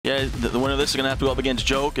Yeah, the winner of this is going to have to go up against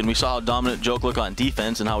Joke, and we saw how dominant Joke look on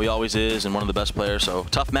defense and how he always is and one of the best players. So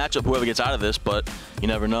tough matchup, whoever gets out of this, but you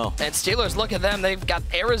never know. And Steelers, look at them. They've got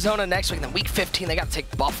Arizona next week, and then week 15, they got to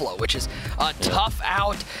take Buffalo, which is a tough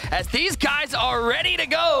out as these guys are ready to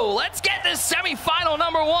go. Let's get this semifinal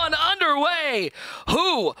number 1 underway.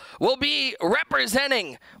 Who will be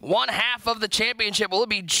representing one half of the championship? Will it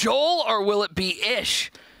be Joel or will it be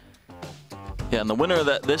Ish? Yeah, and the winner of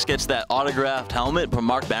this gets that autographed helmet from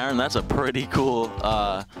Mark Barron. That's a pretty cool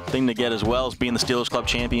thing to get as well as being the Steelers Club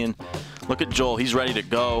champion. Look at Joel. He's ready to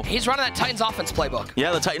go. He's running that Titans offense playbook.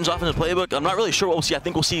 Yeah, the Titans offense playbook. I'm not really sure what we'll see. I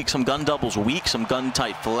think we'll see some gun doubles weak, some gun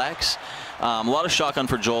tight flex. A lot of shotgun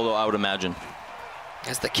for Joel, though, I would imagine.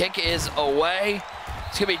 As the kick is away,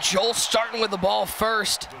 it's going to be Joel starting with the ball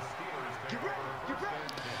first.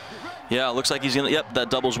 Yeah, it looks like he's going to, yep, that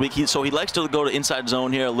doubles weak. So he likes to go to inside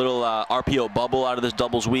zone here, a little RPO bubble out of this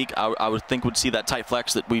doubles weak. I would think would see that tight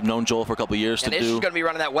flex that we've known Joel for a couple of years to do. And Ish is going to be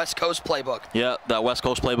running that West Coast playbook. Yeah, that West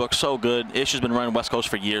Coast playbook, so good. Ish has been running West Coast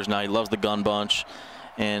for years now. He loves the gun bunch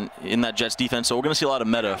and in that Jets defense. So we're going to see a lot of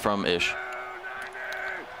meta from Ish.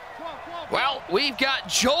 Well, we've got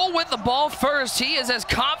Joel with the ball first. He is as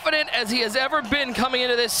confident as he has ever been coming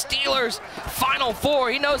into this Steelers Final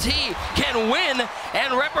Four. He knows he can win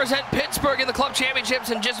and represent Pittsburgh in the club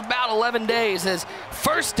championships in just about 11 days. His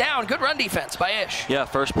first down, good run defense by Ish. Yeah,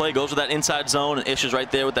 first play goes with that inside zone, and Ish is right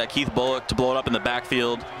there with that Keith Bullock to blow it up in the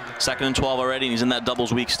backfield. 2nd and 12 already, and he's in that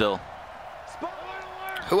doubles weak still.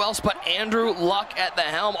 Who else but Andrew Luck at the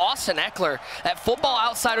helm? Austin Eckler. At Football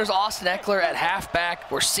Outsiders, Austin Eckler at halfback.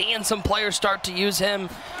 We're seeing some players start to use him.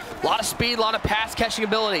 A lot of speed, a lot of pass catching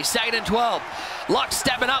ability. 2nd and 12. Luck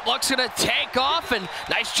stepping up. Luck's going to take off, and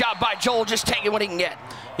nice job by Joel just taking what he can get.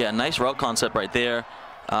 Yeah, nice route concept right there.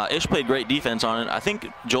 Ish played great defense on it. I think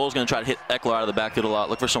Joel's going to try to hit Eckler out of the backfield a lot.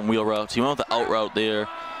 Look for some wheel routes. He went with the out route there.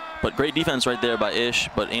 But great defense right there by Ish,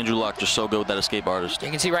 but Andrew Luck just so good with that escape artist.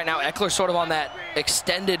 You can see right now Eckler sort of on that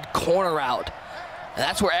extended corner route. And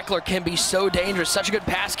that's where Eckler can be so dangerous. Such a good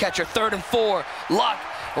pass catcher. 3rd and 4. Luck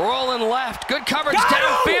rolling left. Good coverage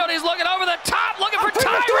downfield. He's looking over the top, looking for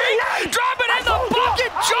Tyreek. Dropping in the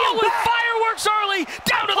bucket. Joel with fireworks early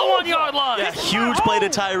down to the 1-yard line. Yeah, huge play to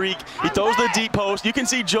Tyreek. He throws the deep post. You can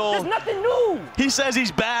see Joel. There's nothing new. He says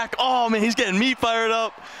he's back. Oh, man, he's getting me fired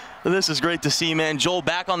up. This is great to see, man. Joel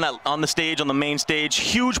back on the stage, on the main stage.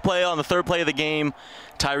 Huge play on the 3rd play of the game.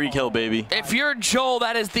 Tyreek Hill, baby. If you're Joel,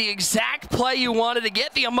 that is the exact play you wanted to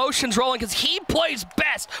get the emotions rolling because he plays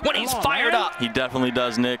best when he's fired up. He definitely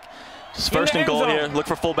does, Nick. His 1st and goal here. Look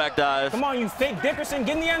for fullback dive. Come on, you fake Dickerson.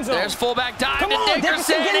 Get in the end zone. There's fullback dive to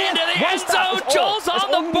Dickerson into the end zone. Joel's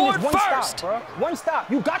on the board first. Stop, one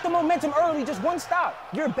stop. You got the momentum early. Just one stop.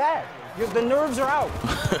 You're bad. The nerves are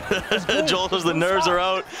out. Joel says the nerves are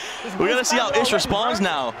out. We got to see how Ish responds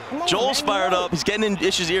now. Joel's fired up. He's getting in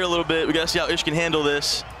Ish's ear a little bit. We got to see how Ish can handle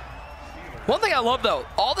this. One thing I love, though,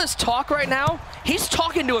 all this talk right now, he's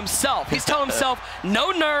talking to himself. He's telling himself, no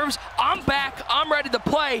nerves, I'm back, I'm ready to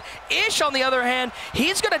play. Ish, on the other hand,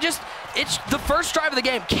 he's going to just, it's the first drive of the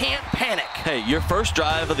game, can't panic. Hey, your first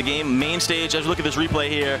drive of the game, main stage, as we look at this replay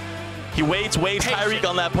here, he waits, Tyreek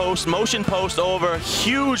on that post, motion post over,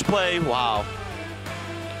 huge play, wow.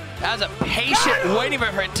 That was a patient waiting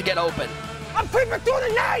for it to get open. I'm creeping through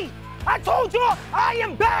the night. I told y'all I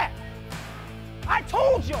am back. I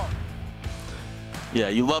told y'all. Yeah,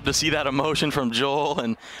 you love to see that emotion from Joel,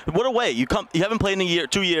 and what a way. You haven't played in a year,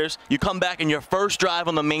 2 years. You come back in your first drive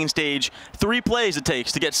on the main stage. 3 plays it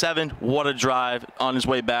takes to get 7. What a drive on his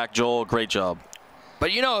way back, Joel. Great job.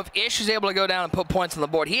 But you know, if Ish is able to go down and put points on the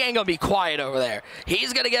board, he ain't going to be quiet over there.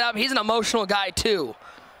 He's going to get up. He's an emotional guy, too.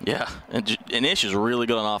 Yeah, and Ish is really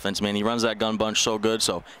good on offense, man. He runs that gun bunch so good.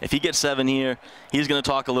 So if he gets 7 here, he's going to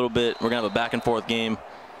talk a little bit. We're going to have a back-and-forth game.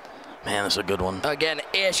 Man, that's a good one. Again,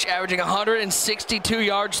 Ish averaging 162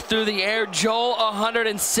 yards through the air. Joel,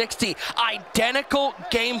 160. Identical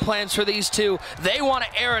game plans for these two. They want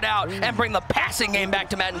to air it out and bring the passing game back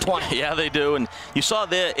to Madden 20. Yeah, they do. And you saw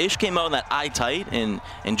there, Ish came out in that eye tight, and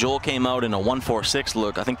Joel came out in a 1-4-6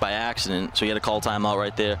 look, I think by accident. So he had to call timeout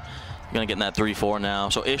right there. You're going to get in that 3-4 now.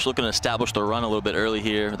 So Ish looking to establish the run a little bit early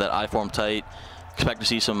here, that I form tight. Expect to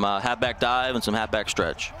see some halfback dive and some halfback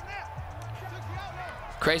stretch.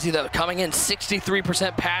 Crazy, though, coming in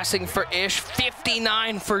 63% passing for Ish,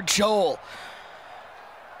 59 for Joel.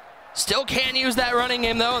 Still can use that running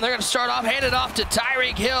game, though, and they're going to start off, hand it off to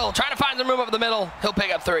Tyreek Hill. Trying to find some room over the middle. He'll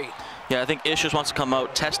pick up 3. Yeah, I think Ish just wants to come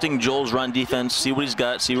out, testing Joel's run defense, see what he's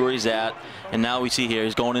got, see where he's at. And now we see here,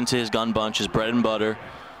 he's going into his gun bunch, his bread and butter.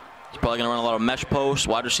 He's probably going to run a lot of mesh posts,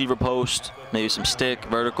 wide receiver post, maybe some stick,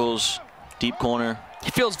 verticals, deep corner. He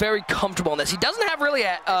feels very comfortable in this. He doesn't have really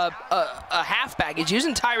a halfback. He's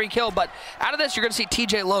using Tyreek Hill, but out of this, you're going to see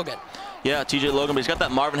TJ Logan. Yeah, TJ Logan, but he's got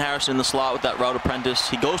that Marvin Harrison in the slot with that route apprentice.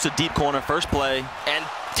 He goes to deep corner, first play. And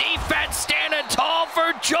defense standing tall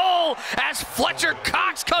for Joel as Fletcher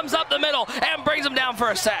Cox comes up the middle and brings him down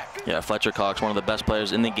for a sack. Yeah, Fletcher Cox, one of the best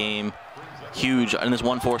players in the game. Huge in this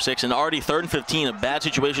 1-4-6, and already 3rd and 15. A bad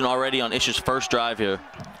situation already on Ish's first drive here.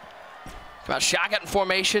 Come out shotgun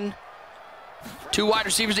formation. 2 wide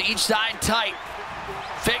receivers to each side, tight.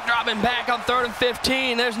 Vic dropping back on 3rd and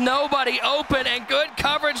 15. There's nobody open, and good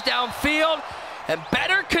coverage downfield. And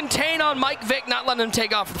better contain on Mike Vick, not letting him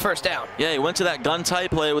take off for the first down. Yeah, he went to that gun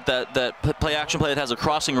tight play with that play action play that has a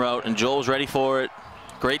crossing route, and Joel's ready for it.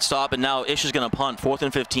 Great stop, and now Ish is going to punt 4th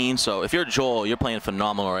and 15. So if you're Joel, you're playing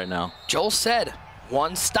phenomenal right now. Joel said,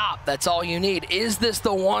 1 stop, that's all you need. Is this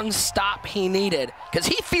the 1 stop he needed? Because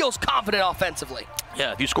he feels confident offensively.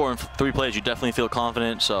 Yeah, if you score in 3 plays, you definitely feel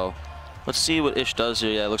confident. So let's see what Ish does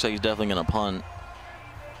here. Yeah, it looks like he's definitely going to punt.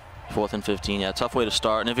 4th and 15. Yeah, tough way to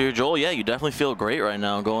start. And if you're Joel, yeah, you definitely feel great right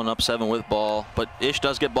now, going up 7 with ball. But Ish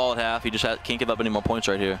does get ball at half. He just can't give up any more points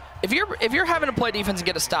right here. If you're having to play defense and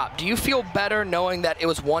get a stop, do you feel better knowing that it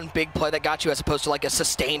was 1 big play that got you as opposed to like a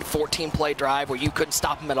sustained 14-play drive where you couldn't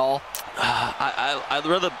stop him at all? I'd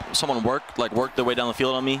rather someone work their way down the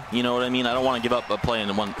field on me. You know what I mean? I don't want to give up a play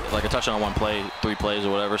in one, like a touchdown on 1 play, 3 plays or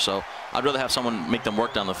whatever. So I'd rather have someone make them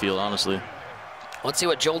work down the field, honestly. Let's see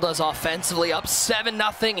what Joel does offensively. Up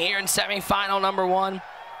 7-0 here in semifinal number 1.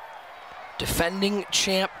 Defending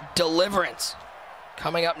champ Deliverance.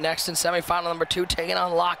 Coming up next in semifinal number 2, taking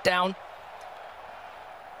on Lockdown.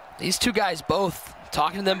 These 2 guys both,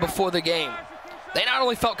 talking to them before the game, they not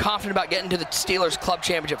only felt confident about getting to the Steelers Club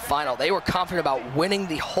Championship final, they were confident about winning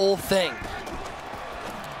the whole thing.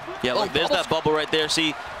 Yeah, look, there's that bubble right there.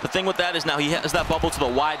 See, the thing with that is now he has that bubble to the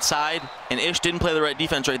wide side, and Ish didn't play the right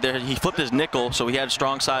defense right there. He flipped his nickel, so he had a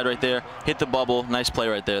strong side right there, hit the bubble. Nice play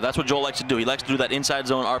right there. That's what Joel likes to do. He likes to do that inside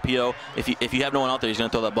zone RPO. If you have no one out there, he's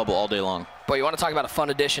going to throw that bubble all day long. Boy, you want to talk about a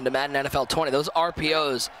fun addition to Madden NFL 20. Those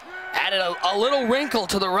RPOs added a little wrinkle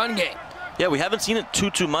to the run game. Yeah, we haven't seen it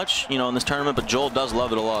too much, you know, in this tournament, but Joel does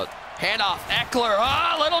love it a lot. Handoff, Eckler,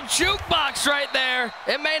 little jukebox right there.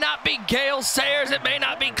 It may not be Gale Sayers, it may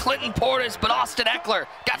not be Clinton Portis, but Austin Eckler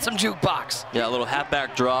got some jukebox. Yeah, a little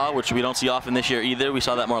halfback draw, which we don't see often this year either. We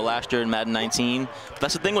saw that more last year in Madden 19. But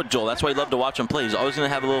that's the thing with Joel. That's why you love to watch him play. He's always going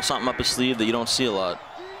to have a little something up his sleeve that you don't see a lot.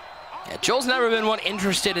 Yeah, Joel's never been one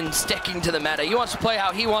interested in sticking to the meta. He wants to play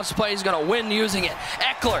how he wants to play. He's going to win using it.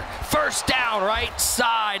 Eckler, first down, right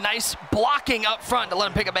side. Nice blocking up front to let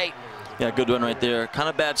him pick up 8. Yeah, good one right there. Kind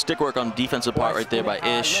of bad stick work on defensive part right there by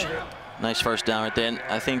Ish. Nice first down right there. And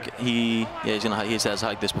I think he has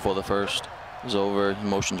hiked this before the first is over. He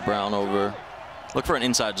motions Brown over. Look for an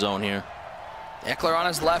inside zone here. Eckler on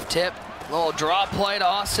his left hip. Little draw play to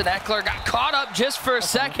Austin Eckler. Got caught up just for a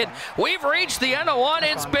second. We've reached the end of 1.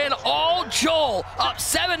 It's been all Joel. Up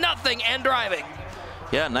 7-0 and driving.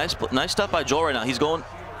 Yeah, nice stuff by Joel right now. He's going.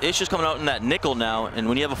 Ish is coming out in that nickel now, and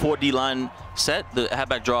when you have a 4D line set, the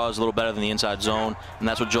halfback draw is a little better than the inside zone, and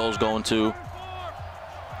that's what Joel's going to.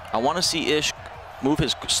 I want to see Ish move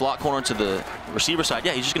his slot corner to the receiver side.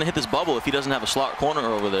 Yeah, he's just going to hit this bubble if he doesn't have a slot corner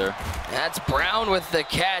over there. That's Brown with the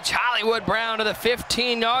catch. Hollywood Brown to the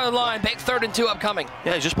 15-yard line. Big 3rd and 2 upcoming.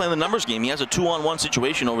 Yeah, he's just playing the numbers game. He has a 2-on-1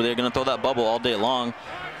 situation over there, going to throw that bubble all day long.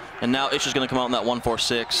 And now Ish is going to come out in that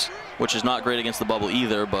 1-4-6, which is not great against the bubble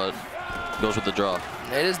either, but goes with the draw.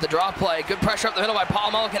 It is the draw play. Good pressure up the middle by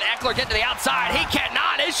Paul Mullen. Can Eckler get to the outside? He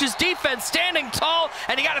cannot. Ish's defense standing tall,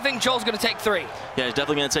 and you got to think Joel's going to take 3. Yeah, he's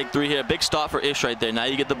definitely going to take 3 here. Big stop for Ish right there. Now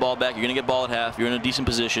you get the ball back. You're going to get ball at half. You're in a decent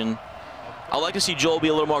position. I'd like to see Joel be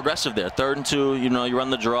a little more aggressive there. 3rd and 2, you know, you run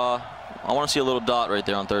the draw. I want to see a little dot right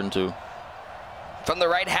there on 3rd and 2. From the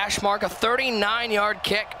right hash mark, a 39-yard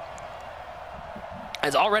kick.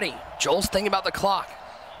 As already, Joel's thinking about the clock.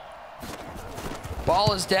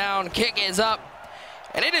 Ball is down, kick is up,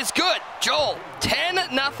 and it is good. Joel,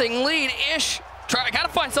 10-0 lead. Ish, got to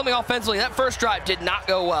find something offensively. That first drive did not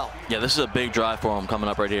go well. Yeah, this is a big drive for him coming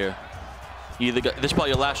up right here. This is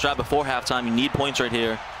probably your last drive before halftime. You need points right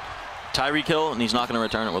here. Tyreek Hill, and he's not going to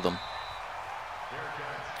return it with him.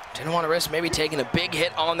 Didn't want to risk maybe taking a big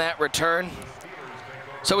hit on that return.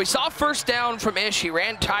 So we saw first down from Ish. He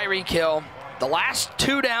ran Tyreek Hill. The last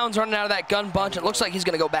 2 downs running out of that gun bunch, it looks like he's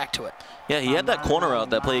going to go back to it. Yeah, he had that corner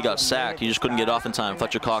out. That play he got sacked. He just couldn't get off in time.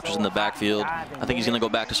 Fletcher Cox was in the backfield. I think he's going to go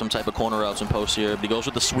back to some type of corner routes and post here. But he goes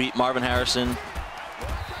with the sweep. Marvin Harrison.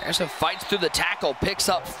 Harrison fights through the tackle, picks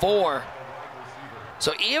up 4.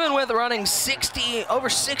 So even with running over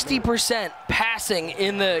 60% passing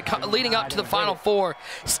in the leading up to the Final Four,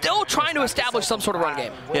 still trying to establish some sort of run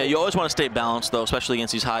game. Yeah, you always want to stay balanced, though, especially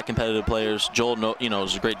against these high competitive players. Joel,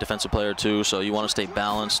 is a great defensive player, too, so you want to stay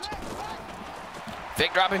balanced.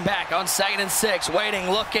 Vic dropping back on 2nd and 6, waiting,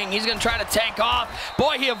 looking. He's going to try to take off.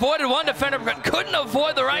 Boy, he avoided one defender, but couldn't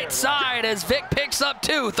avoid the right side as Vic picks up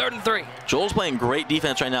 2, 3rd and 3. Joel's playing great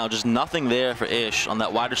defense right now. Just nothing there for Ish on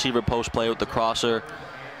that wide receiver post play with the crosser.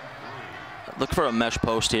 Look for a mesh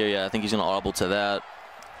post here. Yeah, I think he's going to audible to that.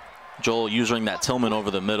 Joel using that Tillman over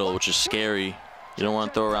the middle, which is scary. You don't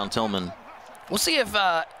want to throw around Tillman. We'll see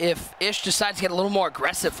if Ish decides to get a little more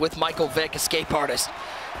aggressive with Michael Vick, escape artist.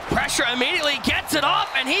 Pressure immediately gets it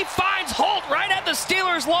off, and he finds Holt right at the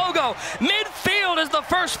Steelers logo. Midfield is the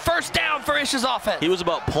first down for Ish's offense. He was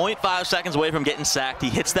about 0.5 seconds away from getting sacked. He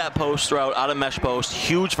hits that post route out of mesh post.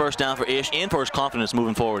 Huge first down for Ish and for his confidence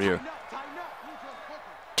moving forward here.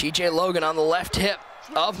 TJ Logan on the left hip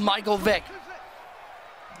of Michael Vick.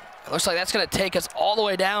 It looks like that's going to take us all the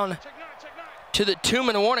way down to the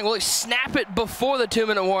 2-minute warning. Will he snap it before the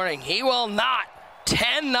 2-minute warning? He will not.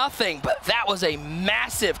 10-0, but that was a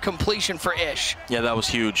massive completion for Ish. Yeah, that was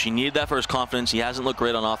huge. He needed that for his confidence. He hasn't looked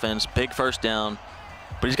great on offense. Big first down.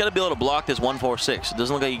 But he's got to be able to block this 1-4-6. It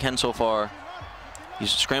doesn't look like he can so far.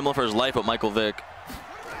 He's scrambling for his life with Michael Vick.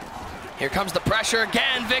 Here comes the pressure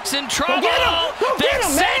again. Vic's in trouble. Go get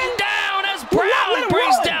him, sent down as Brown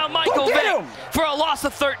brings down Michael Vick for a loss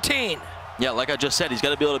of 13. Yeah, like I just said, he's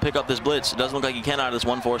got to be able to pick up this blitz. It doesn't look like he can out of this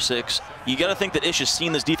 1-4-6. You got to think that Ish has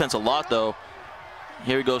seen this defense a lot, though.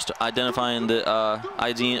 Here he goes to identifying the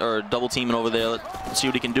ID or double teaming over there. Let's see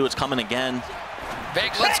what he can do. It's coming again.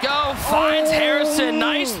 Vic, let's go. Finds Harrison.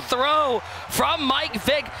 Nice throw from Mike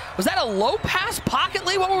Vick. Was that a low pass pocket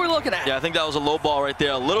lead? What were we looking at? Yeah, I think that was a low ball right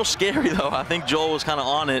there. A little scary, though. I think Joel was kind of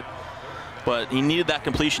on it, but he needed that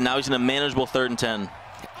completion. Now he's in a manageable 3rd and 10.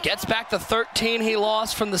 Gets back the 13 he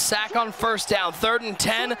lost from the sack on first down. 3rd and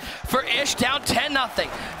 10 for Ish, down 10-0.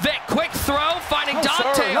 Vic, quick throw, finding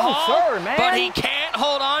Dante Hall, but he can't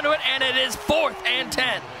hold on to it, and it is 4th and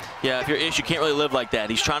 10. Yeah, if you're Ish, you can't really live like that.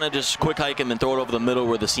 He's trying to just quick hike him and throw it over the middle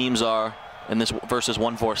where the seams are in this versus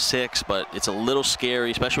 1-4-6, but it's a little scary,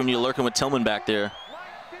 especially when you're lurking with Tillman back there.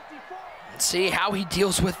 See how he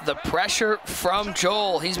deals with the pressure from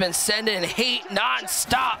Joel. He's been sending heat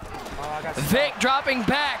non-stop. Vic dropping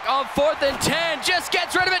back on 4th and 10. Just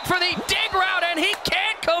gets rid of it for the dig route, and he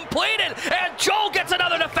can't complete it. And Joel gets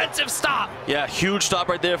another defensive stop. Yeah, huge stop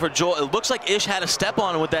right there for Joel. It looks like Ish had a step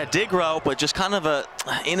on him with that dig route, but just kind of a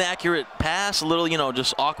inaccurate pass, a little,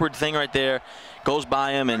 just awkward thing right there. Goes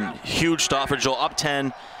by him, and huge stop for Joel. Up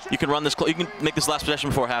 10. You can run this. You can make this last possession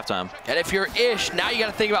before halftime. And if you're Ish, now you got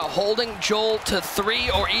to think about holding Joel to 3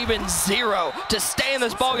 or even 0 to stay in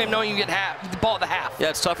this ballgame, knowing you get the ball at the half. Yeah,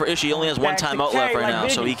 it's tough for Ish. He only has one timeout left right now,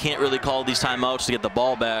 so he can't really call these timeouts to get the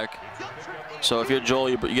ball back. So if you're Joel,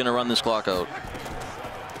 you're going to run this clock out.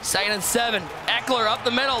 2nd and 7. Eckler up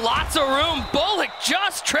the middle. Lots of room. Bullock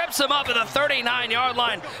just trips him up at the 39-yard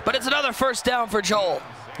line, but it's another first down for Joel.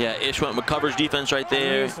 Yeah, Ish went with coverage defense right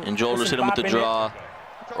there, and Joel just hit him with the draw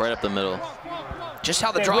right up the middle. Just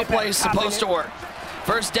how the draw play is supposed to work.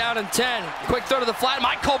 1st down and 10. Quick throw to the flat.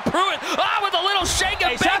 Michael Pruitt. With a little shake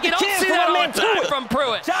and bake. You don't see that all the time from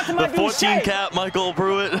Pruitt. The 14 cap, Michael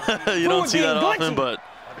Pruitt. You don't see that often, but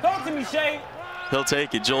talk to me, Shay. He'll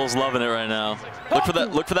take it. Joel's loving it right now.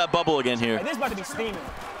 Look for that bubble again here. This is about to be steaming.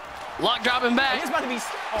 Luck dropping back. This is about to be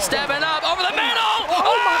stepping up over the middle.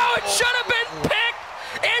 It should have been picked.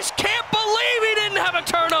 Ish can't believe he didn't have a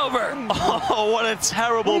turnover. Oh, what a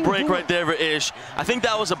terrible break right there for Ish. I think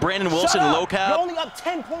that was a Brandon Wilson low cap. You're only up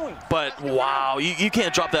 10 points. But wow, you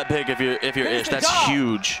can't drop that pick if you're Ish. That's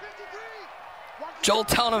huge. Joel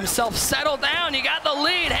telling himself, settle down. You got the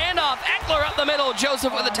lead. Handoff. Eckler up the middle.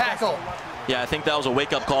 Joseph with a tackle. Yeah, I think that was a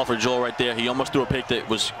wake-up call for Joel right there. He almost threw a pick that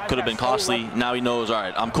could have been costly. Now he knows, all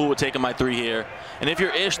right, I'm cool with taking my 3 here. And if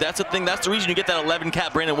you're Ish, that's the thing. That's the reason you get that 11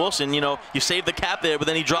 cap Brandon Wilson. You save the cap there, but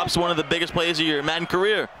then he drops one of the biggest plays of your Madden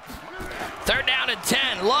career. 3rd down and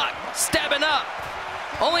 10. Luck stepping up.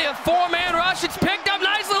 Only a 4-man rush. It's picked up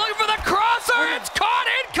nicely. Looking for the crosser. It's caught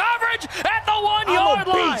in coverage at the 1-yard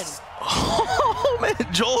line. Oh, man,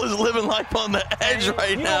 Joel is living life on the edge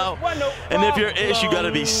right now. And if you're Ish, you got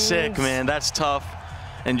to be sick, man. That's tough.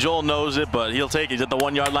 And Joel knows it, but he'll take it. He's at the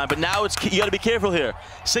 1-yard line. But now you got to be careful here.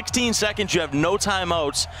 16 seconds. You have no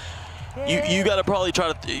timeouts. You got to probably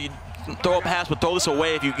try to throw a pass, but throw this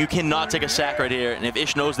away. If you cannot take a sack right here. And if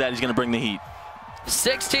Ish knows that, he's going to bring the heat.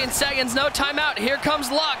 16 seconds, no timeout. Here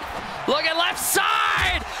comes Luck. Looking left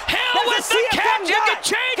side. Hill with the catch. You can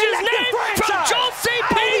change his name from Joel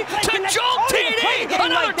CP to Joel TD.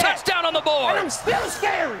 Another like that. touchdown on the board. And I'm still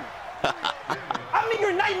scary. I'm in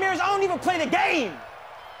your nightmares. I don't even play the game.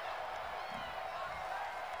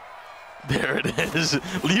 There it is.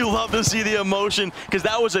 You love to see the emotion because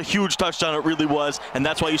that was a huge touchdown. It really was. And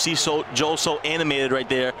that's why you see Joel so animated right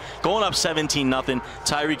there. Going up 17-0.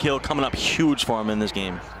 Tyreek Hill coming up huge for him in this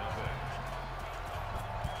game.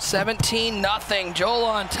 17-0. Joel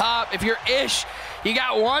on top. If you're Ish, you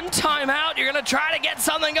got one timeout. You're going to try to get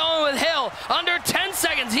something going with Hill. Under 10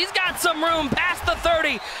 seconds. He's got some room past the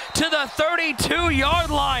 30 to the 32-yard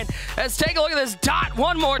line. Let's take a look at this dot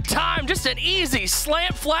one more time. Just an easy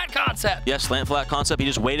slant flat concept. Yeah, slant flat concept. He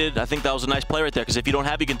just waited. I think that was a nice play right there because if you don't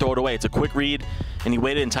have it, you can throw it away. It's a quick read, and he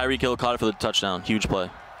waited, and Tyreek Hill caught it for the touchdown. Huge play.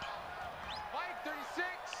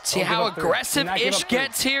 See how aggressive Ish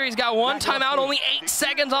gets here. He's got one timeout, only 8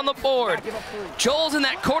 seconds on the board. Joel's in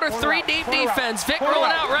that quarter 3 deep defense. Vic rolling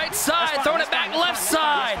out right side, throwing it back left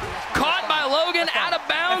side. Caught by Logan, out of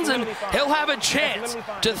bounds, and he'll have a chance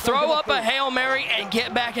to throw up a Hail Mary and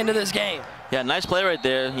get back into this game. Yeah, nice play right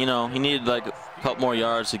there. You know, he needed like a couple more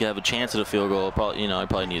yards to have a chance at a field goal. Probably, you know, he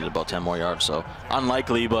probably needed about 10 more yards, so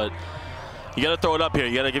unlikely, but you got to throw it up here.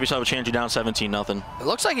 You got to give yourself a chance. You're down 17-0. It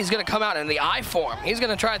looks like he's going to come out in the I form. He's going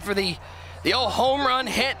to try for the old home run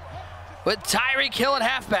hit with Tyreek Hill at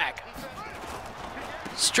halfback.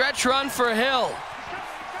 Stretch run for Hill.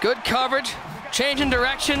 Good coverage. Changing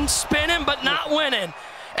direction. Spinning, but not winning.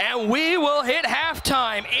 And we will hit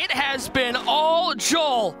halftime. It has been all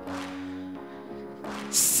Joel.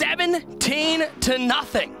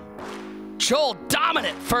 17-0. Joel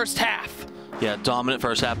dominant first half. Yeah, dominant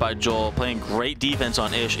first half by Joel, playing great defense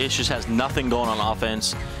on Ish. Ish just has nothing going on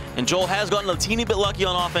offense. And Joel has gotten a teeny bit lucky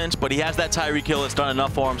on offense, but he has that Tyreek Hill that's done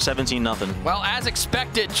enough for him, 17-0. Well, as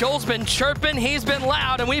expected, Joel's been chirping, he's been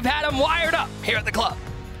loud, and we've had him wired up here at the club.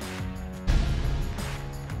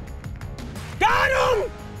 Got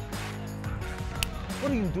him!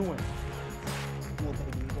 What are you doing?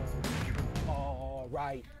 All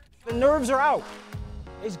right. The nerves are out.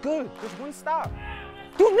 It's good. Just one stop.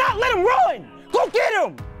 Do not let him run! Go get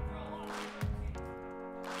him!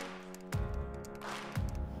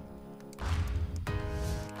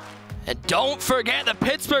 And don't forget the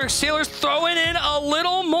Pittsburgh Steelers throwing in a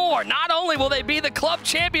little more. Not only will they be the club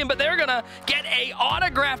champion, but they're going to get a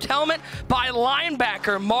autographed helmet by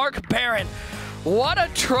linebacker Mark Barron. What a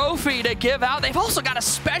trophy to give out. They've also got a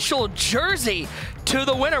special jersey to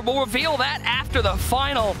the winner. We'll reveal that after the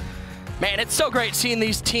final. Man, it's so great seeing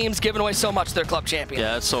these teams giving away so much to their club champion.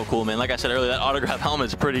 Yeah, that's so cool, man. Like I said earlier, that autograph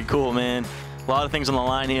helmet's pretty cool, man. A lot of things on the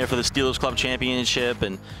line here for the Steelers Club Championship,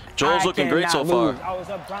 and Joel's looking great so far. All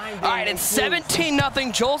right, it's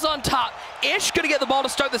 17-0. Joel's on top. Ish going to get the ball to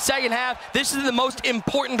start the second half. This is the most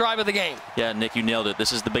important drive of the game. Yeah, Nick, you nailed it.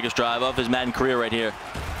 This is the biggest drive of his Madden career right here.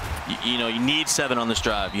 You know, you need 7 on this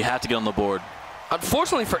drive. You have to get on the board.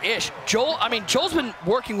 Unfortunately for Ish, Joel's been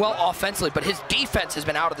working well offensively, but his defense has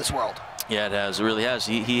been out of this world. Yeah, it has. It really has.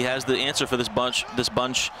 He has the answer for this bunch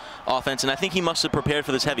offense, and I think he must have prepared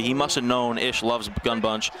for this heavy. He must have known Ish loves gun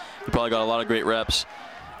bunch. He probably got a lot of great reps,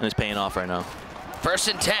 and it's paying off right now.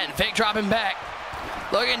 1st and 10. Vic dropping back.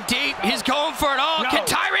 Looking deep. He's going for it all. No. Can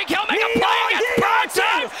Tyreek Hill make a play against prime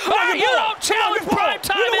time? Oh, you don't challenge prime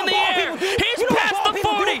time in the air. He's past the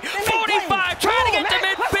 40, 45, trying to get to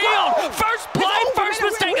midfield. First play, first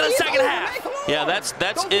mistake of the second half. Yeah, that's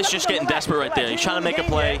Ish just getting desperate right there. He's trying to make a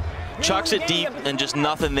play. Chucks it deep and just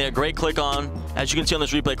nothing there. Great click on. As you can see on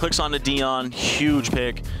this replay, clicks on to Dion. Huge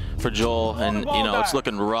pick for Joel. And, you know, it's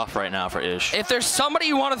looking rough right now for Ish. If there's somebody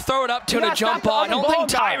you want to throw it up to a jump ball, I don't think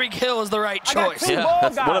Tyreek Hill is the right choice. Yeah,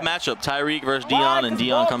 what a matchup. Tyreek versus Dion, and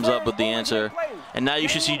Dion comes up with the answer. And now you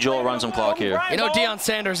should see Joel run some clock here. You know, Deion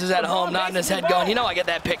Sanders is at home, nodding his head going, you know I get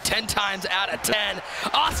that pick 10 times out of 10.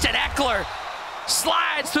 Austin Eckler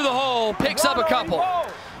slides through the hole, picks up a couple.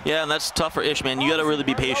 Yeah, and that's tough for Ish, man. You got to really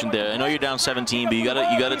be patient there. I know you're down 17, but you got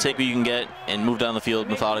to take what you can get and move down the field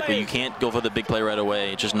methodically. You can't go for the big play right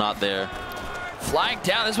away. It's just not there. Flag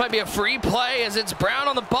down. This might be a free play as it's Brown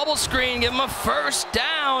on the bubble screen. Give him a first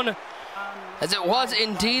down, as it was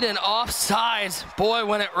indeed an offsides. Boy,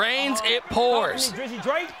 when it rains, it pours.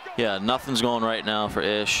 Yeah, nothing's going right now for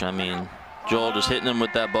Ish. I mean, Joel just hitting him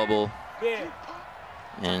with that bubble.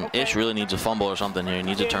 And Ish really needs a fumble or something here. He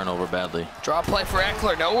needs a turnover badly. Draw play for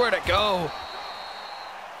Eckler. Nowhere to go.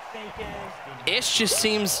 Ish just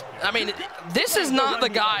seems, I mean, this is not the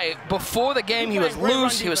guy. Before the game, he was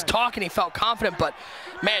loose. He was talking. He felt confident. But,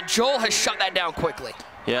 man, Joel has shut that down quickly.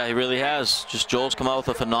 Yeah, he really has. Just Joel's come out with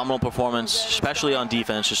a phenomenal performance, especially on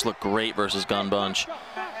defense. Just looked great versus gun bunch.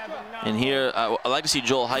 And here, I like to see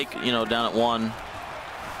Joel hike, you know, down at 1.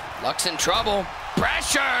 Luck's in trouble.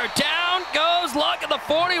 Pressure, down goes Luck at the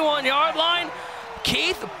 41-yard line.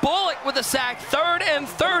 Keith Bullock with a sack, 3rd and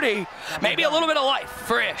 30. Maybe a little bit of life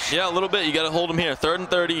for Ish. Yeah, a little bit. You got to hold him here. 3rd and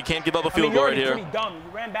 30. You can't give up a field goal right here. Pretty dumb.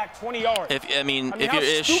 You ran back 20 yards. If you're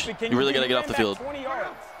Ish, you really got to get off the field.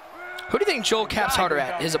 Who do you think Joel caps harder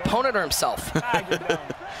at, his opponent or himself?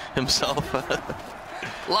 Himself.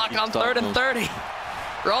 Luck on 3rd and 30.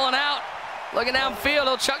 Rolling out, looking downfield.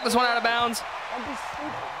 He'll chuck this one out of bounds.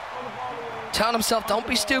 Telling himself, don't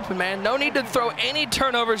be stupid, man. No need to throw any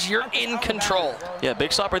turnovers. You're in control. Yeah,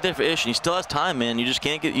 big stop right there for Ish. And he still has time, man. You just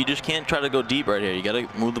can't try to go deep right here. You got to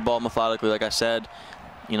move the ball methodically, like I said.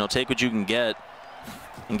 You know, take what you can get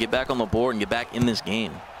and get back on the board and get back in this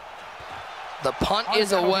game. The punt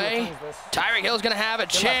is away. Tyreek Hill's going to have a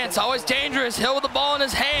chance. Always dangerous. Hill with the ball in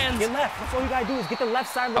his hands. Get left. That's all you got to do is get the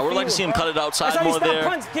left side of the field. I would like to see him cut it outside more there.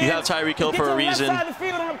 You have Tyreek Hill for a reason. Get to the left side of the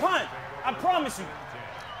field on the punt. I promise you.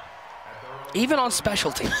 Even on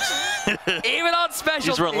special teams. Even on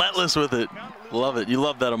special teams. He's relentless with it. Love it. You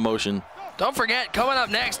love that emotion. Don't forget, coming up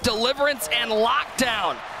next, Deliverance and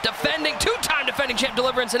Lockdown. Two-time defending champ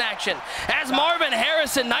Deliverance in action. As Marvin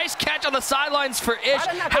Harrison, nice catch on the sidelines for Ish.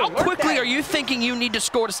 How quickly are you thinking you need to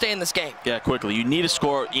score to stay in this game? Yeah, quickly. You need to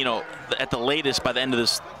score, you know, at the latest by the end of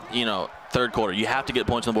this, you know, 3rd quarter. You have to get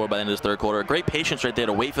points on the board by the end of this 3rd quarter. Great patience right there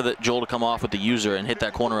to wait for Joel to come off with the user and hit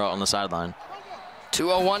that corner out on the sideline.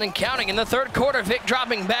 2:01 and counting in the 3rd quarter. Vic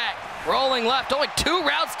dropping back, rolling left. Only 2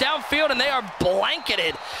 routes downfield, and they are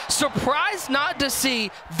blanketed. Surprised not to see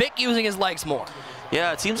Vic using his legs more.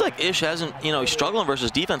 Yeah, it seems like Ish hasn't, you know, he's struggling versus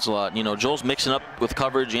defense a lot. You know, Joel's mixing up with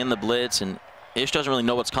coverage and the blitz, and Ish doesn't really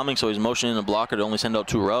know what's coming, so he's motioning a blocker to only send out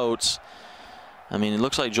 2 routes. I mean, it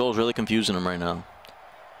looks like Joel's really confusing him right now.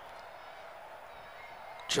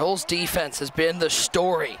 Joel's defense has been the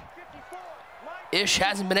story. Ish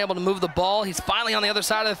hasn't been able to move the ball. He's finally on the other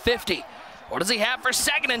side of the 50. What does he have for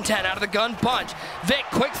 2nd and 10 out of the gun punch? Vic,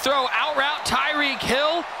 quick throw, out route Tyreek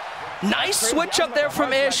Hill. Nice switch up there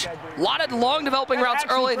from Ish. A lot of long developing routes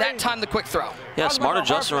early. That time the quick throw. Yeah, smart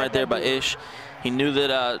adjustment right there by Ish. He knew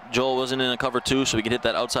that Joel wasn't in a cover 2, so he could hit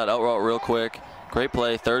that outside out route real quick. Great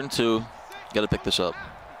play, 3rd and 2. Got to pick this up.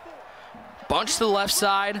 Bunch to the left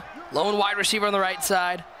side. Lone wide receiver on the right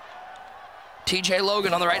side. TJ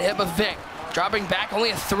Logan on the right hip of Vic. Dropping back, only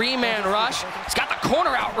a 3-man rush. He's got the corner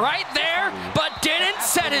out right there, but didn't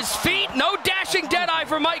set his feet. No dashing deadeye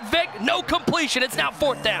for Mike Vick. No completion. It's now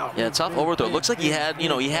 4th down. Yeah, tough overthrow. It looks like he had, you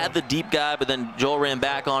know, he had the deep guy, but then Joel ran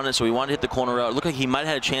back on it, so he wanted to hit the corner out. It looked like he might have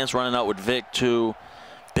had a chance running out with Vic too.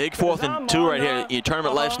 Big 4th and 2 right here. Your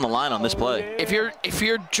tournament life's on the line on this play. If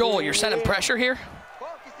you're Joel, you're sending pressure here?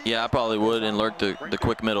 Yeah, I probably would, and lurk the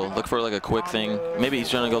quick middle. Look for like a quick thing. Maybe he's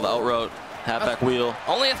trying to go the out route. Halfback wheel.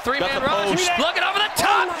 Only a 3-man rush. Looking over the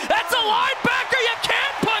top. That's a linebacker. You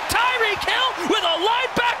can't put Tyreek Hill with a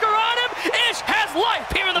linebacker on him. Ish has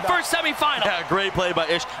life here in the 1st semifinal. Yeah, great play by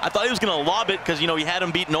Ish. I thought he was going to lob it because, you know, he had him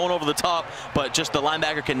beat no one over the top, but just the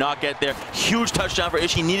linebacker cannot get there. Huge touchdown for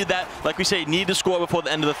Ish. He needed that. Like we say, he needed to score before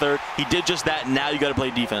the end of the 3rd. He did just that, and now you got to play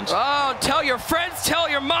defense. Oh, tell your friends, tell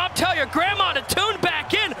your mom, tell your grandma to tune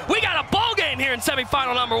back in. We got a ball game here in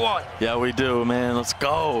semifinal number 1. Yeah, we do, man. Let's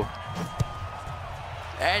go.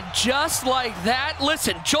 And just like that,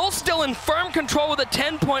 listen, Joel's still in firm control with a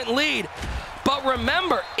 10-point lead. But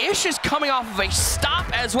remember, Ish is coming off of a stop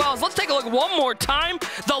as well. So let's take a look one more time.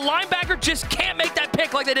 The linebacker just can't make that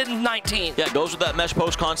pick like they did in 19. Yeah, it goes with that mesh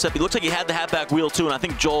post concept. He looks like he had the halfback wheel too, and I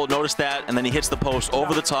think Joel noticed that, and then he hits the post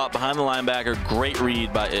over the top behind the linebacker. Great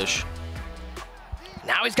read by Ish.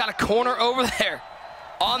 Now he's got a corner over there.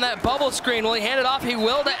 On that bubble screen, will he hand it off? He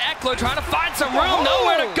will to Eckler, trying to find some room,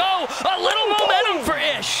 nowhere to go. A little momentum for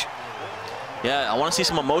Ish. Yeah, I want to see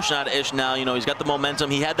some emotion out of Ish now. You know, he's got the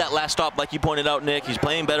momentum. He had that last stop, like you pointed out, Nick. He's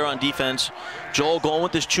playing better on defense. Joel going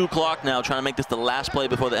with this chew clock now, trying to make this the last play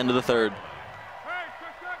before the end of the 3rd.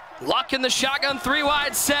 Luck in the shotgun,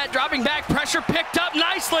 3-wide set, dropping back, pressure picked up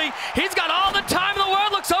nicely. He's got all the time in the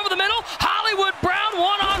world, looks over the middle. Hollywood Brown,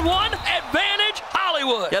 one-on-one, advantage,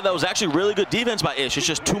 Hollywood. Yeah, that was actually really good defense by Ish. It's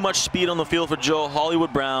just too much speed on the field for Joe.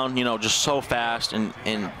 Hollywood Brown, you know, just so fast, and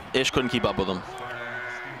Ish couldn't keep up with him.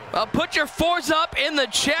 Well, put your 4s up in the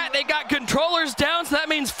chat. They got controllers down, so that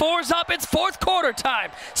means 4s up. It's 4th quarter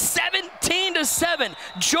time. 17-7 17-7.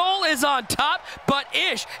 Joel is on top, but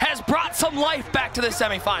Ish has brought some life back to the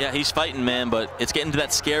semifinal. Yeah, he's fighting, man, but it's getting to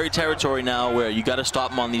that scary territory now where you got to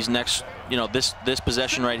stop him on these next, you know, this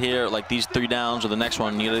possession right here, like these 3 downs or the next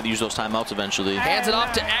one. You got to use those timeouts eventually. Hands it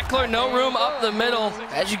off to Eckler, no room up the middle.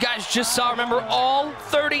 As you guys just saw, remember all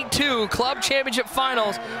 32 club championship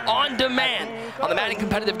finals on demand on the Madden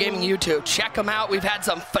Competitive Gaming YouTube. Check them out. We've had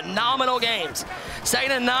some phenomenal games. 2nd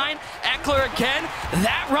and 9, Eckler again.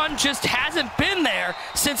 That run just hasn't been there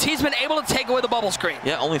since he's been able to take away the bubble screen.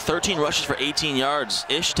 Yeah, only 13 rushes for 18 yards.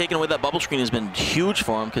 Ish taking away that bubble screen has been huge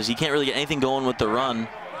for him because he can't really get anything going with the run.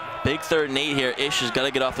 Big 3rd and 8 here. Ish has got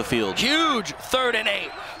to get off the field. Huge 3rd and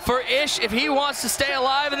 8 for Ish if he wants to stay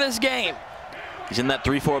alive in this game. He's in that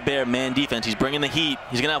 3-4 bear man defense. He's bringing the heat.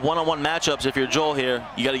 He's going to have one-on-one matchups if you're Joel here.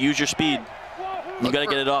 You got to use your speed. You got to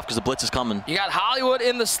get it off because the blitz is coming. You got Hollywood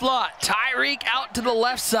in the slot. Tyreek out to the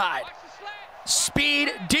left side.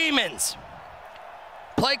 Speed demons.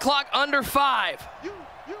 Play clock under 5.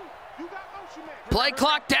 Play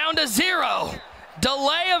clock down to 0.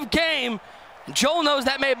 Delay of game. Joel knows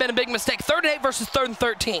that may have been a big mistake. 3rd and 8 versus 3rd and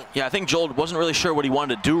 13. Yeah, I think Joel wasn't really sure what he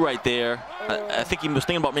wanted to do right there. I think he was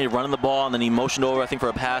thinking about maybe running the ball, and then he motioned over, I think, for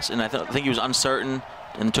a pass, and I think he was uncertain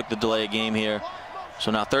and took the delay of game here.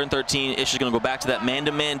 So now 3rd and 13, Ish is going to go back to that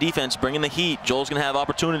man-to-man defense, bringing the heat. Joel's going to have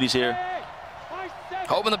opportunities here.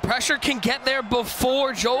 Hoping the pressure can get there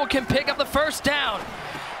before Joel can pick up the 1st down.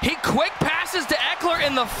 He quick passes to Eckler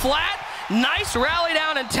in the flat. Nice rally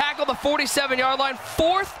down and tackle the 47-yard line.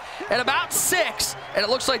 4th and about 6, and it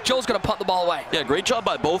looks like Joel's going to punt the ball away. Yeah, great job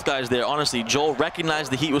by both guys there. Honestly, Joel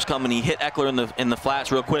recognized the heat was coming. He hit Eckler in the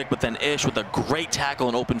flats real quick, but then Ish with a great tackle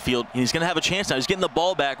in open field. He's going to have a chance now. He's getting the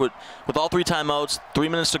ball back with all 3 timeouts, 3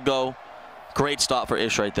 minutes to go. Great stop for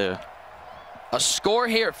Ish right there. A score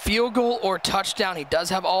here, field goal or touchdown. He does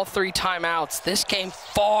have all 3 timeouts. This game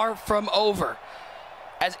far from over,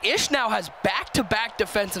 as Ish now has back-to-back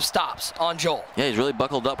defensive stops on Joel. Yeah, he's really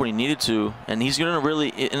buckled up when he needed to, and he's going to really,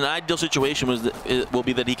 in an ideal situation, it will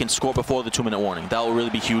be that he can score before the 2-minute warning. That will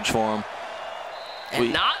really be huge for him.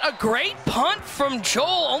 And not a great punt from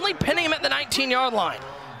Joel, only pinning him at the 19-yard line.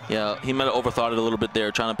 Yeah, he might have overthought it a little bit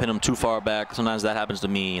there, trying to pin him too far back. Sometimes that happens to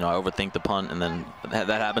me. You know, I overthink the punt, and then that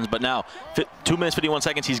happens. But now, 2 minutes, 51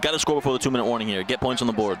 seconds. He's got to score before the 2-minute warning here. Get points on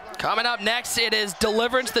the board. Coming up next, it is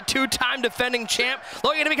Deliverance, the 2-time defending champ,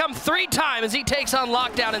 looking to become 3-time as he takes on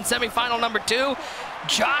Lockdown in semifinal number 2.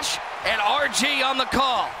 Josh and RG on the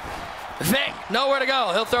call. Vic, nowhere to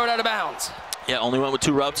go. He'll throw it out of bounds. Yeah, only went with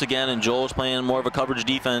 2 routes again, and Joel's playing more of a coverage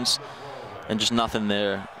defense, and just nothing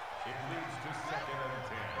there.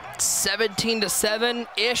 17-7.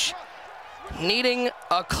 Ish needing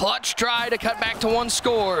a clutch try to cut back to 1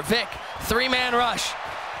 score. Vic, 3-man rush.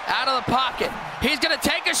 Out of the pocket. He's going to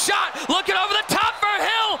take a shot. Looking over the top for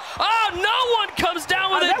Hill. Oh, no one comes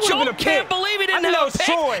down with it. Joel can't believe he didn't have a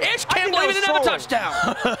pick. Ish can't believe he didn't have a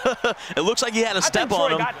touchdown. It looks like he had a step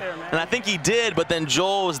on him, and I think he did, but then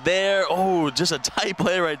Joel was there. Oh, just a tight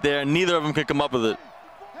play right there, and neither of them could come up with it.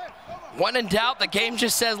 When in doubt, the game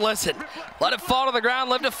just says, listen, let it fall to the ground,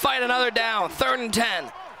 live to fight another down. 3rd and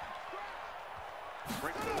 10.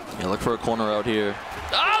 Yeah, look for a corner out here.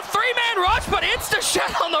 Oh, 3-man rush, but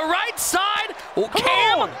insta-shot on the right side.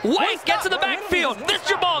 Cam White gets in the backfield. This is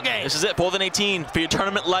your ball game. This is it, 4th and 18 for your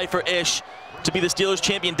tournament life for Ish. To be the Steelers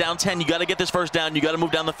champion, down 10, you got to get this 1st down. You got to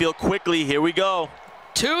move down the field quickly. Here we go.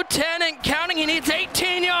 2-10 and counting. He needs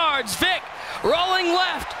 18 yards. Vic rolling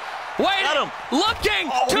left. Waiting, looking,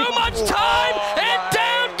 too much time, and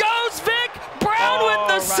down goes Vic. Brown with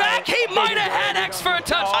the sack. He might have had X for a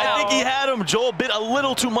touchdown. I think he had him. Joel bit a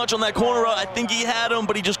little too much on that corner route. I think he had him,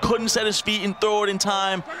 but he just couldn't set his feet and throw it in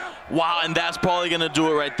time. Wow, and that's probably going to do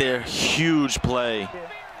it right there. Huge play.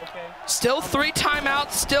 Still 3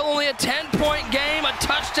 timeouts, still only a 10-point game. A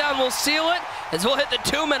touchdown will seal it as we'll hit the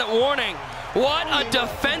 2-minute warning. What a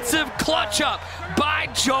defensive clutch up by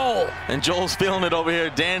Joel. And Joel's feeling it over here,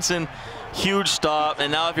 dancing. Huge stop.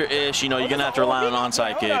 And now if you're Ish, you know, you're going to have to rely on an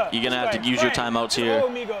onside kick. You're going to have to use your timeouts here.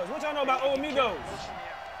 What y'all know about old amigos?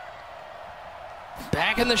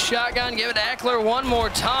 Back in the shotgun, give it to Eckler one more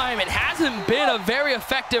time. It hasn't been a very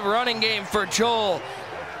effective running game for Joel.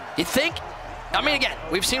 You think, I mean, again,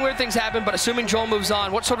 we've seen weird things happen, but assuming Joel moves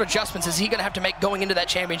on, what sort of adjustments is he going to have to make going into that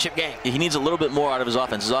championship game? He needs a little bit more out of his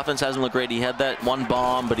offense. His offense hasn't looked great. He had that 1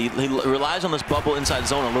 bomb, but he relies on this bubble inside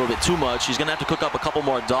zone a little bit too much. He's going to have to cook up a couple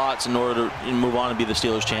more dots in order to move on and be the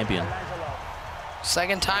Steelers champion.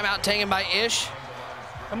 2nd timeout taken by Ish.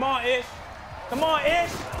 Come on, Ish. Come on,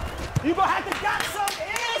 Ish. You going to have to got some,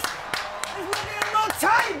 Ish. It's looking a little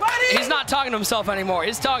tight, buddy. He's not talking to himself anymore.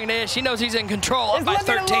 He's talking to Ish. He knows he's in control, up by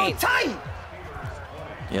 13. Tight.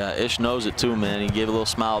 Yeah, Ish knows it too, man. He gave a little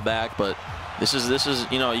smile back, but this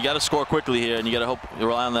is you know, you got to score quickly here, and you got to hope you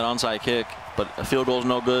rely on that onside kick. But a field goal's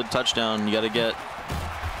no good. Touchdown, you got to get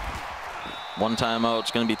one timeout.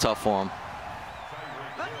 It's going to be tough for him.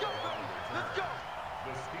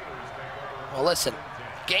 Well, listen,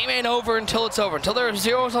 game ain't over until it's over. Until there are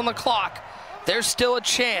zeros on the clock, there's still a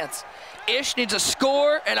chance. Ish needs a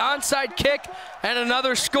score, an onside kick, and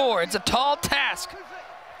another score. It's a tall task.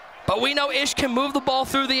 But we know Ish can move the ball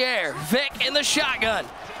through the air. Vic in the shotgun.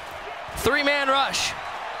 Three-man rush.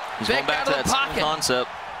 He's Vic going back out to of the that pocket. concept.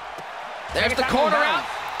 There's the corner out.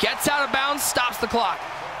 Gets out of bounds, stops the clock.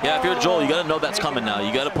 Yeah, if you're Joel, you got to know that's coming now.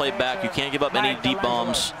 You got to play back. You can't give up any deep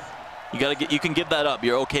bombs. You can give that up.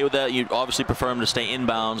 You're okay with that. You obviously prefer him to stay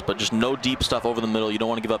inbounds, but just no deep stuff over the middle. You don't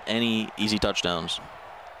want to give up any easy touchdowns.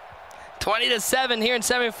 20-7 here in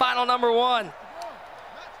semifinal number 1.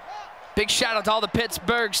 Big shout out to all the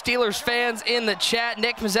Pittsburgh Steelers fans in the chat.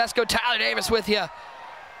 Nick Mazesco, Tyler Davis with you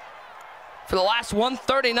for the last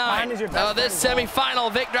 139 of this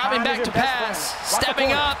semifinal. Vic dropping back to pass,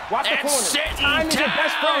 stepping up and sitting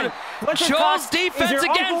down. Joel's defense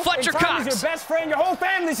again, Fletcher Cox. Tom is your best friend. Your whole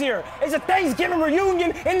family's here. It's a Thanksgiving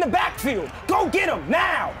reunion in the backfield. Go get him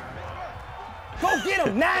now. Go get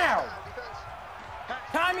him now.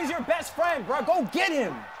 Time is your best friend, bro. Go get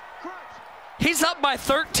him. He's up by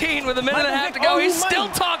 13 with a minute and a half to go. He's still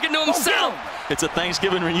talking to himself. It's a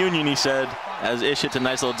Thanksgiving reunion, he said, as Ish hits a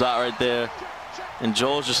nice little dot right there. And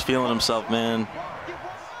Joel's just feeling himself, man.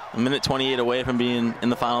 A minute 28 away from being in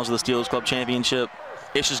the finals of the Steelers Club Championship.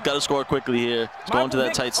 Ish has got to score quickly here. He's going to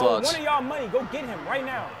that tight slots. One of y'all money. Go get him right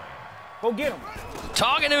now. Go get him.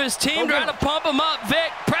 Talking to his team, trying to pump him up.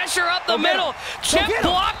 Vic, pressure up the middle. Chip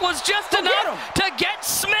block was just enough to get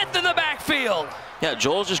Smith in the backfield. Yeah,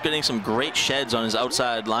 Joel's just getting some great sheds on his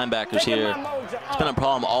outside linebackers here. It's been a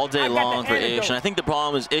problem all day long for Ish. And I think the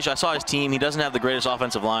problem is Ish, I saw his team. He doesn't have the greatest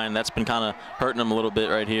offensive line. That's been kind of hurting him a little bit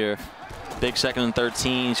right here. Big 2nd and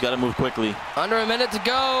 13. He's got to move quickly. Under a minute to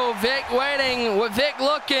go. Vic waiting. With Vic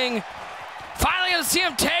looking. Finally going to see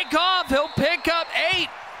him take off. He'll pick up 8.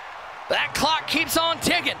 That clock keeps on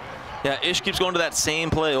ticking. Yeah, Ish keeps going to that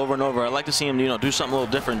same play over and over. I'd like to see him, you know, do something a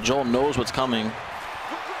little different. Joel knows what's coming.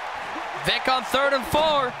 Vic on 3rd and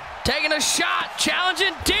 4, taking a shot,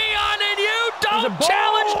 challenging Dion, and you don't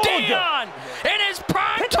challenge Dion in his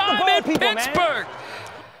prime time in Pittsburgh.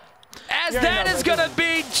 As that is going to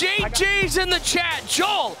be GG's in the chat.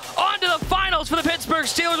 Joel on to the finals for the Pittsburgh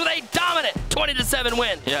Steelers with a dominant 20-7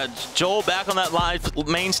 win. Yeah, Joel back on that live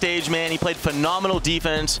main stage, man. He played phenomenal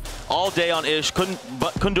defense all day on Ish. Couldn't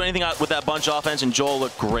do anything with that bunch offense, and Joel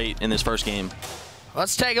looked great in this first game.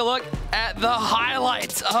 Let's take a look at the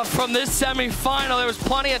highlights from this semifinal. There was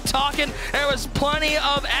plenty of talking. There was plenty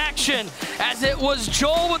of action as it was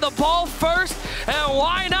Joel with the ball first. And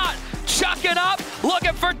why not chuck it up,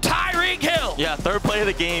 looking for Tyreek Hill. Yeah, 3rd play of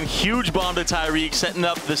the game. Huge bomb to Tyreek, setting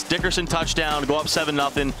up this Dickerson touchdown to go up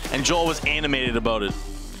 7-0. And Joel was animated about it.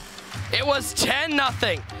 It was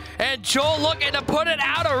 10-0. And Joel looking to put it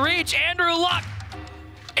out of reach. Andrew Luck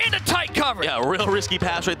into tight coverage. Yeah, real risky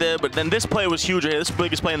pass right there, but then this play was huge. This is the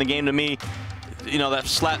biggest play in the game to me. You know, that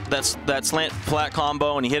slant flat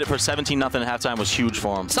combo, and he hit it for 17-0 at halftime was huge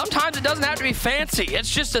for him. Sometimes it doesn't have to be fancy. It's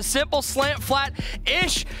just a simple slant flat.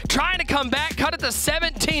 Ish trying to come back, cut it to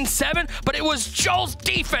 17-7, but it was Joel's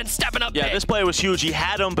defense stepping up big. Yeah, this play was huge. He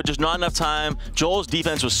had him, but just not enough time. Joel's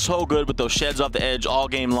defense was so good with those sheds off the edge all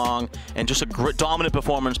game long, and just a dominant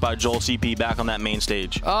performance by Joel CP back on that main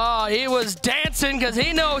stage. Oh, he was dancing because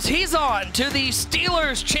he knows he's on to the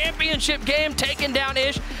Steelers championship game, taking down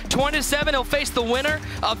Ish 20-7. He'll face the winner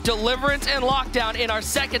of Deliverance and Lockdown in our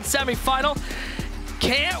 2nd semifinal.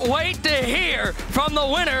 Can't wait to hear from the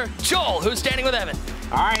winner, Joel, who's standing with Evan.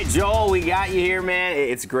 All right, Joel, we got you here, man.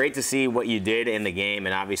 It's great to see what you did in the game,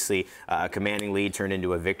 and obviously a commanding lead turned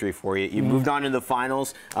into a victory for you. You moved on to the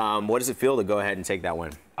finals. What does it feel to go ahead and take that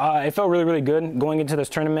win? It felt really, really good. Going into this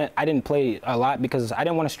tournament, I didn't play a lot because I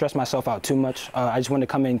didn't want to stress myself out too much. I just wanted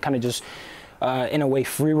to come in kind of just in a way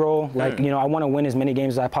free roll. Like, you know, I want to win as many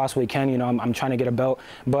games as I possibly can. You know, I'm trying to get a belt.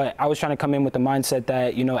 But I was trying to come in with the mindset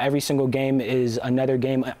that, you know, every single game is another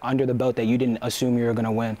game under the belt that you didn't assume you were going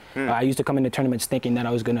to win. I used to come into tournaments thinking that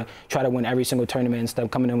I was going to try to win every single tournament instead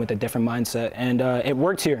of coming in with a different mindset. And it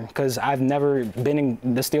worked here because I've never been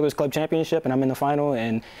in the Steelers Club Championship, and I'm in the final,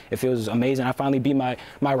 and it feels amazing. I finally beat my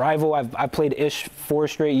rival. I've played Ish 4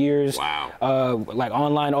 straight years. Wow. Like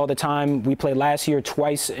online all the time. We played last year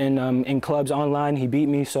twice in clubs online. He beat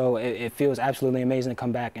me, so it feels absolutely amazing to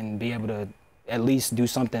come back and be able to at least do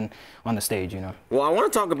something on the stage, you know. Well, I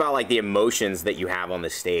want to talk about like the emotions that you have on the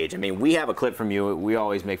stage. I mean, we have a clip from you. We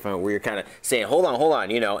always make fun of where you're kind of saying, hold on,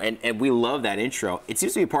 you know, and we love that intro. It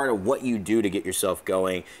seems to be part of what you do to get yourself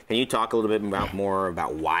going. Can you talk a little bit more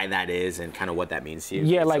about why that is and kind of what that means to you?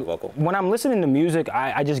 Yeah, like when I'm listening to music,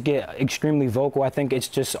 I just get extremely vocal. I think it's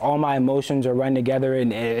just all my emotions are running together,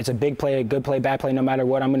 and it's a big play, a good play, bad play, no matter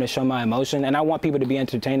what, I'm going to show my emotion. And I want people to be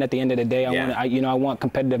entertained at the end of the day. I want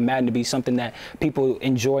competitive Madden to be something that people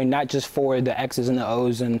enjoy, not just for the X's and the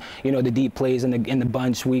O's and, you know, the deep plays and the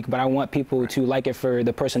bunch week, but I want people to like it for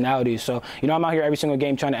the personalities. So, you know, I'm out here every single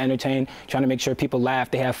game trying to entertain, trying to make sure people laugh,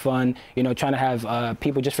 they have fun, you know, trying to have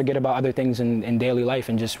people just forget about other things in daily life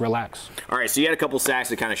and just relax. All right, so you had a couple sacks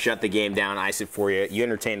to kind of shut the game down, ice it for you. You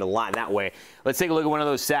entertained a lot that way. Let's take a look at one of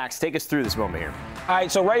those sacks. Take us through this moment here. All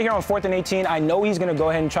right, so right here on 4th and 18, I know he's going to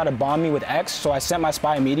go ahead and try to bomb me with X, so I sent my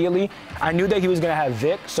spy immediately. I knew that he was going to have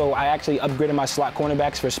Vic, so I actually upgraded my slot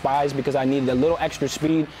cornerbacks for spies because I needed a little extra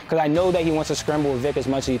speed, because I know that he wants to scramble with Vic as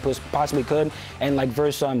much as he possibly could. And like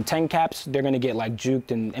versus 10 caps, they're going to get like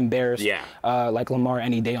juked and embarrassed, like Lamar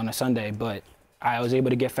any day on a Sunday. But I was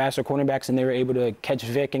able to get faster cornerbacks, and they were able to catch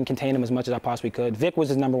Vic and contain him as much as I possibly could. Vic was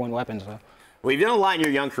his #1 weapon, so. Well, you've done a lot in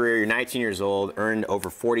your young career. You're 19 years old, earned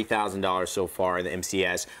over $40,000 so far in the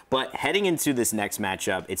MCS. But heading into this next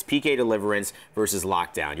matchup, it's PK Deliverance versus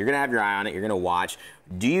Lockdown. You're going to have your eye on it. You're going to watch.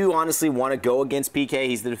 Do you honestly want to go against PK?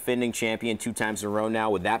 He's the defending champion 2 times in a row now.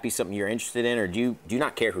 Would that be something you're interested in, or do you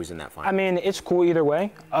not care who's in that final? I mean, it's cool either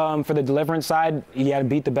way. For the Deliverance side, you got to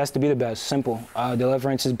beat the best to be the best. Simple.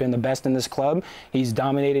 Deliverance has been the best in this club. He's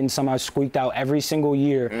dominated and somehow squeaked out every single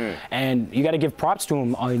year. And you got to give props to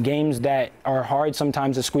him on games that are hard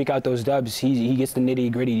sometimes to squeak out those dubs. He gets the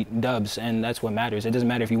nitty-gritty dubs, and that's what matters. It doesn't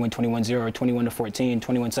matter if you win 21-0 or 21-14,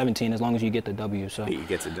 21-17, as long as you get the W. So he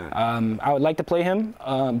gets it done. I would like to play him.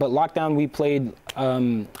 But Lockdown, we played.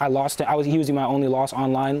 I lost. He was my only loss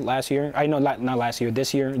online last year. I know not last year,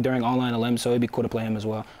 this year during online elim. So it'd be cool to play him as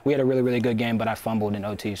well. We had a really, really good game, but I fumbled in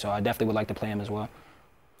OT, so I definitely would like to play him as well.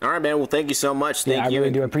 All right, man. Well, thank you so much. Thank you. I really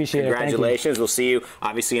do appreciate it. Congratulations. We'll see you,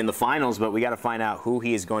 obviously, in the finals, but we got to find out who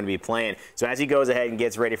he is going to be playing. So as he goes ahead and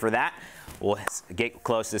gets ready for that, we'll get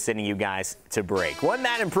close to sending you guys to break. One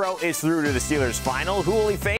Madden Pro is through to the Steelers final. Who will he face?